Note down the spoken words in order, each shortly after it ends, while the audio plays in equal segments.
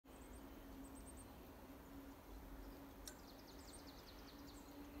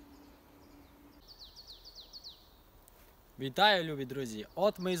Вітаю, любі друзі!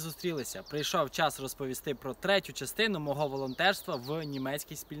 От ми і зустрілися. Прийшов час розповісти про третю частину мого волонтерства в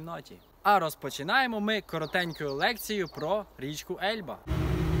німецькій спільноті. А розпочинаємо ми коротенькою лекцією про річку Ельба.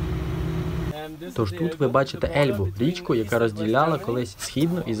 Тож тут ви бачите Ельбу, річку, яка розділяла колись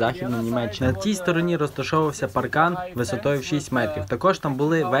східну і західну Німеччину. На тій стороні розташовувався паркан висотою в 6 метрів. Також там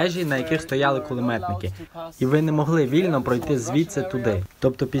були вежі, на яких стояли кулеметники. І ви не могли вільно пройти звідси туди.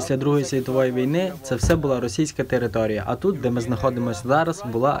 Тобто після Другої світової війни це все була російська територія, а тут, де ми знаходимося зараз,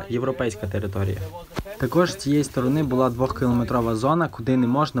 була європейська територія. Також з цієї сторони була 2-кілометрова зона, куди не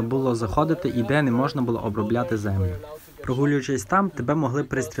можна було заходити і де не можна було обробляти землю. Прогулюючись там, тебе могли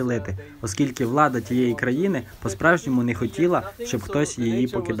пристрелити, оскільки влада тієї країни по-справжньому не хотіла, щоб хтось її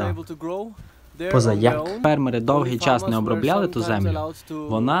покидав. Поза як фермери довгий час не обробляли ту землю,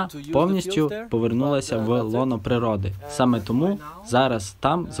 вона повністю повернулася в лоно природи. Саме тому зараз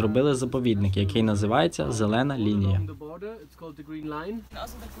там зробили заповідник, який називається «Зелена лінія».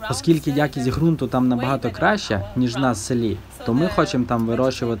 Оскільки якість ґрунту там набагато краща, ніж в нас в селі, то ми хочемо там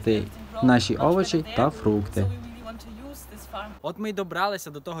вирощувати наші овочі та фрукти. От ми й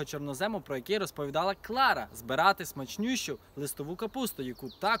добралися до того чорнозему, про який розповідала Клара – збирати смачнющу листову капусту, яку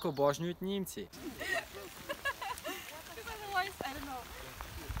так обожнюють німці.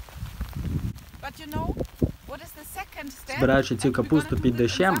 Збираючи цю капусту під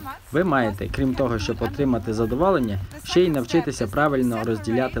дощем, ви маєте, крім того, щоб отримати задоволення, ще й навчитися правильно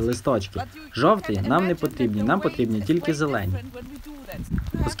розділяти листочки. Жовті нам не потрібні, нам потрібні тільки зелені.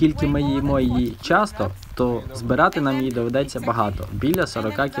 Оскільки ми їмо її часто, то збирати нам її доведеться багато – біля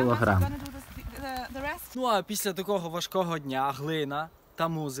 40 кілограм. Ну а після такого важкого дня глина та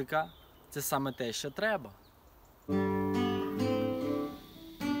музика – це саме те, що треба.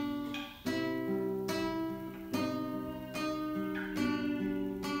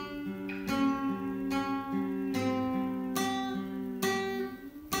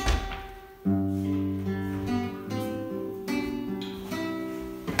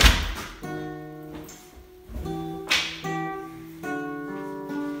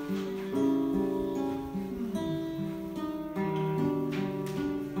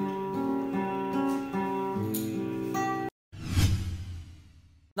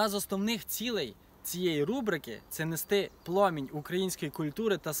 Одна з основних цілей цієї рубрики – це нести пломінь української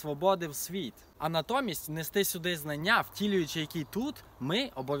культури та свободи в світ. А натомість нести сюди знання, втілюючи які тут, ми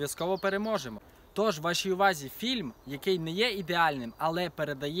обов'язково переможемо. Тож вашій увазі фільм, який не є ідеальним, але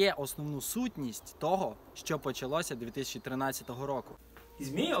передає основну сутність того, що почалося 2013 року.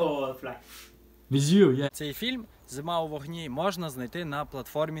 Цей фільм «Зима у вогні» можна знайти на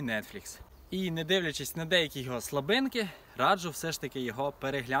платформі Netflix. І не дивлячись на деякі його слабинки, раджу все ж таки його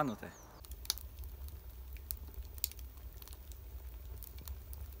переглянути.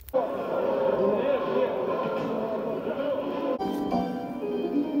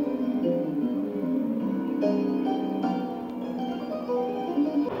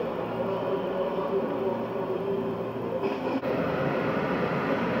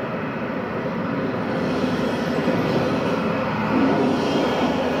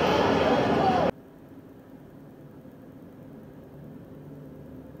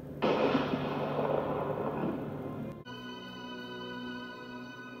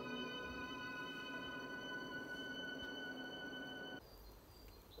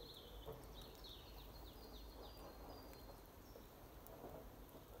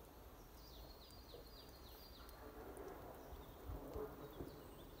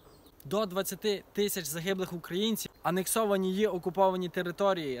 До 20 тисяч загиблих українців, анексовані й окуповані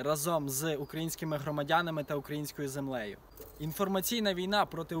території разом з українськими громадянами та українською землею. Інформаційна війна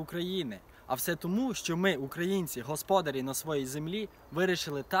проти України. А все тому, що ми, українці, господарі на своїй землі,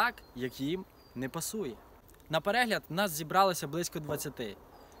 вирішили так, як їм не пасує. На перегляд нас зібралося близько 20.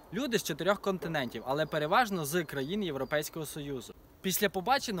 Люди з 4 континентів, але переважно з країн Європейського Союзу. Після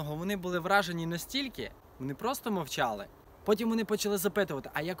побаченого вони були вражені настільки, вони просто мовчали. Потім вони почали запитувати,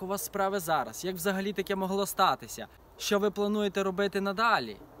 а як у вас справи зараз? Як взагалі таке могло статися? Що ви плануєте робити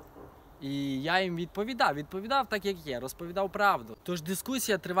надалі? І я їм відповідав так, як є, розповідав правду. Тож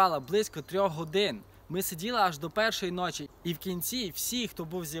дискусія тривала близько 3 годин. Ми сиділи аж до першої ночі. І в кінці всі, хто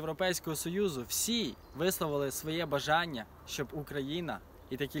був з Європейського Союзу, всі висловили своє бажання, щоб Україна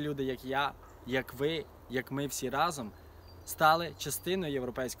і такі люди, як я, як ви, як ми всі разом, стали частиною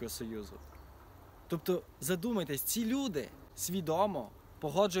Європейського Союзу. Тобто, задумайтесь, ці люди свідомо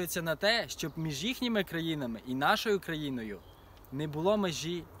погоджуються на те, щоб між їхніми країнами і нашою країною не було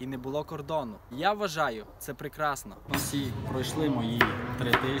межі і не було кордону. Я вважаю, це прекрасно. Всі пройшли мої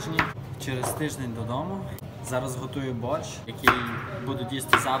 3 тижні, через тиждень додому. Зараз готую борщ, який будуть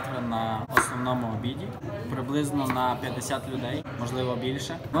їсти завтра на основному обіді. Приблизно на 50 людей, можливо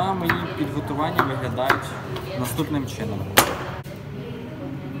більше. Ну а мої підготування виглядають наступним чином.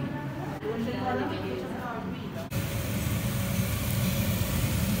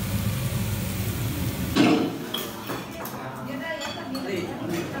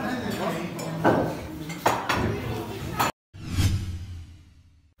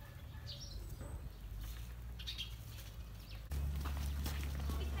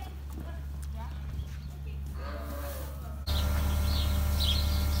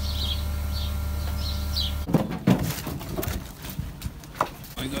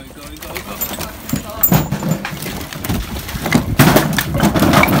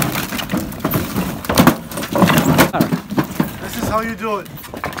 This is how you do it.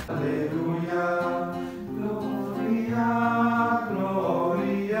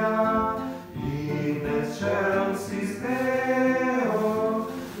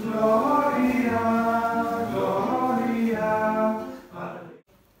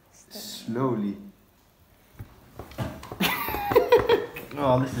 Slowly.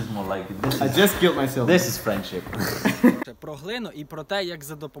 Oh, this is more like it. I just killed myself. This is friendship. Про глину і про те, як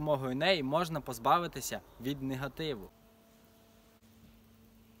за допомогою неї можна позбавитися від негативу.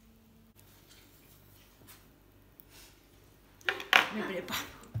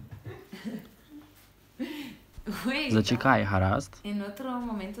 Зачекай, гаразд.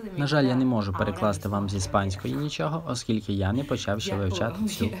 На жаль, я не можу перекласти вам з іспанської нічого, оскільки я не почав ще вивчати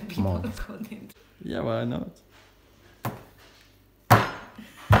цю мову. Yeah, why not?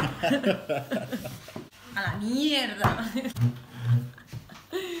 A la mierda.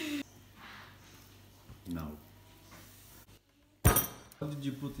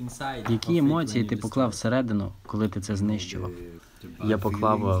 Які емоції ти поклав всередину, коли ти це знищував? Я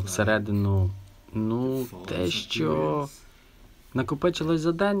поклав всередину, те, що накопичилось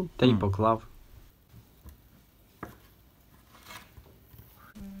за день, та й поклав.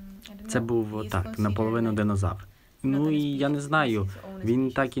 Це був, так, наполовину динозавр. І я не знаю,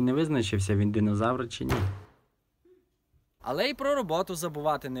 він так і не визначився, він динозавр чи ні. Але й про роботу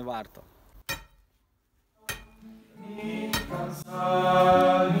забувати не варто.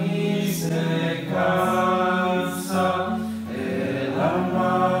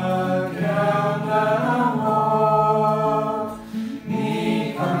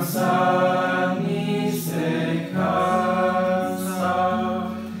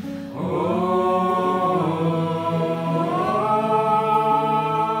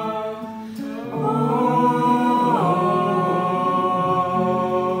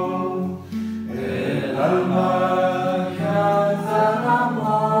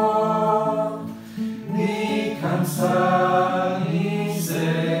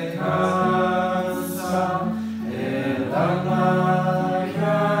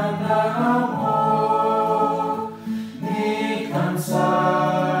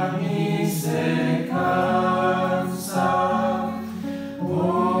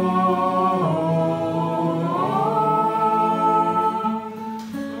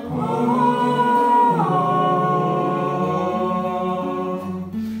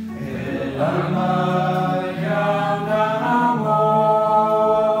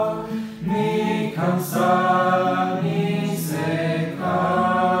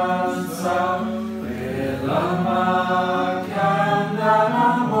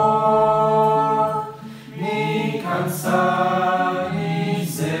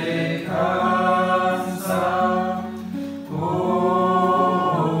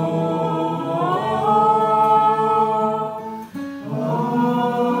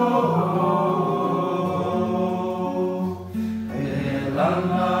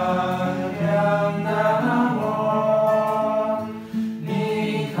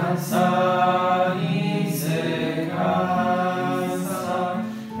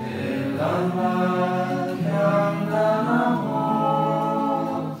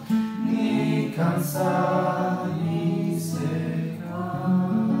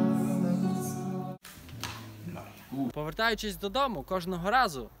 Повертаючись додому, кожного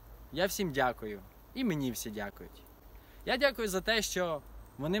разу я всім дякую. І мені всі дякують. Я дякую за те, що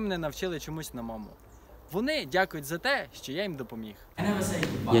вони мене навчили чомусь новому. Вони дякують за те, що я їм допоміг.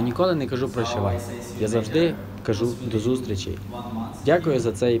 Я ніколи не кажу прощавай. Я завжди кажу до зустрічі. Дякую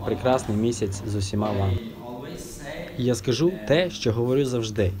за цей прекрасний місяць з усіма вами. І я скажу те, що говорю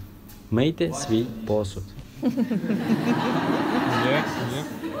завжди. Мийте свій посуд.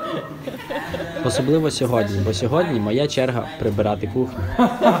 Особливо сьогодні, бо сьогодні моя черга прибирати кухню.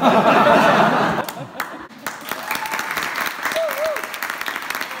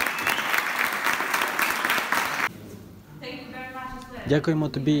 Дякуємо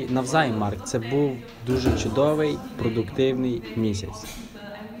тобі навзаєм, Марк. Це був дуже чудовий, продуктивний місяць.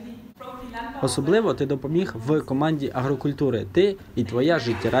 Особливо ти допоміг в команді агрокультури. Ти і твоя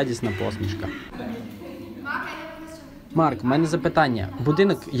життєрадісна посмішка. Марк, в мене запитання.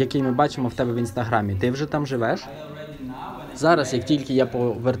 Будинок, який ми бачимо в тебе в інстаграмі, ти вже там живеш? Зараз, як тільки я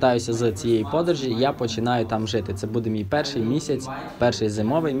повертаюся з цієї подорожі, я починаю там жити. Це буде мій перший місяць, перший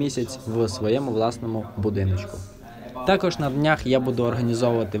зимовий місяць в своєму власному будиночку. Також на днях я буду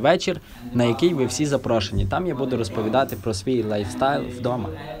організовувати вечір, на який ви всі запрошені. Там я буду розповідати про свій лайфстайл вдома.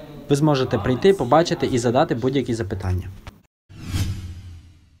 Ви зможете прийти, побачити і задати будь-які запитання.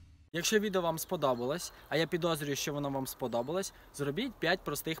 Якщо відео вам сподобалось, а я підозрюю, що воно вам сподобалось, зробіть 5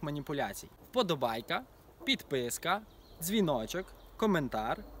 простих маніпуляцій. Вподобайка, підписка, дзвіночок,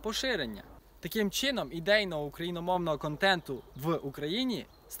 коментар, поширення. Таким чином, ідейного україномовного контенту в Україні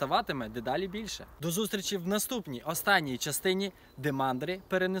ставатиме дедалі більше. До зустрічі в наступній, останній частині, де мандри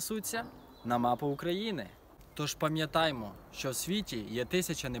перенесуться на мапу України. Тож пам'ятаймо, що в світі є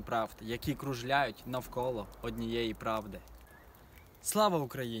 1000 неправд, які кружляють навколо однієї правди. Слава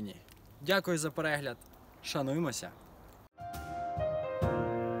Україні! Дякую за перегляд! Шануймося!